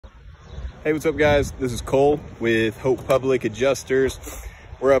Hey, what's up guys? This is Cole with Hope Public Adjusters.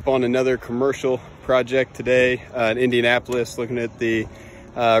 We're up on another commercial project today in Indianapolis, looking at the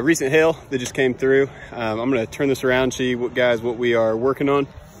recent hail that just came through. I'm gonna turn this around and show you what we are working on.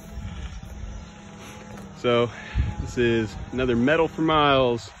 So this is another metal for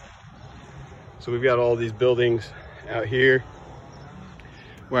miles. So we've got all these buildings out here.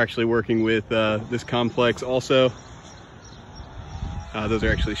 We're actually working with this complex also. Those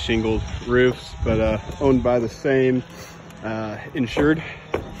are actually shingled roofs, but owned by the same insured.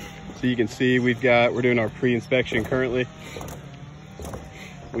 So you can see we're doing our pre-inspection currently.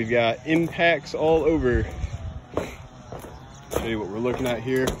 We've got impacts all over. Show you what we're looking at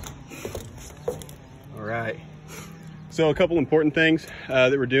here. All right. So a couple important things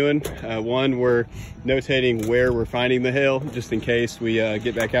that we're doing. One, we're notating where we're finding the hail, just in case we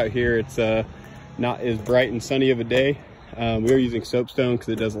get back out here. It's not as bright and sunny of a day. We are using soapstone because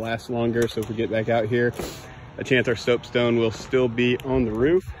it does last longer. So if we get back out here, a chance our soapstone will still be on the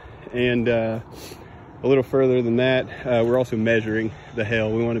roof. And a little further than that, we're also measuring the hail.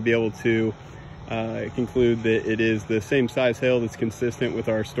 We want to be able to conclude that it is the same size hail that's consistent with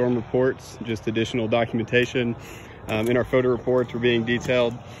our storm reports, just additional documentation. In our photo reports, we're being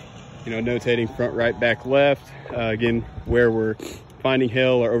detailed, notating front, right, back, left. Again, where we're finding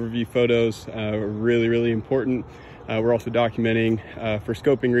hail, our overview photos are really, really important. We're also documenting, for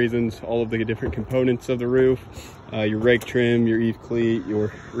scoping reasons, all of the different components of the roof, your rake trim, your eave cleat,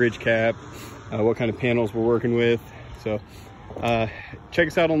 your ridge cap, what kind of panels we're working with. So check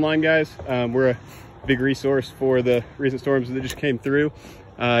us out online, guys. We're a big resource for the recent storms that just came through.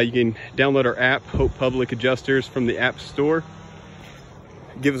 You can download our app, Hope Public Adjusters, from the App Store.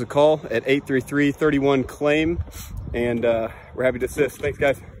 Give us a call at 833-31-CLAIM, and we're happy to assist. Thanks,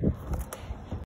 guys.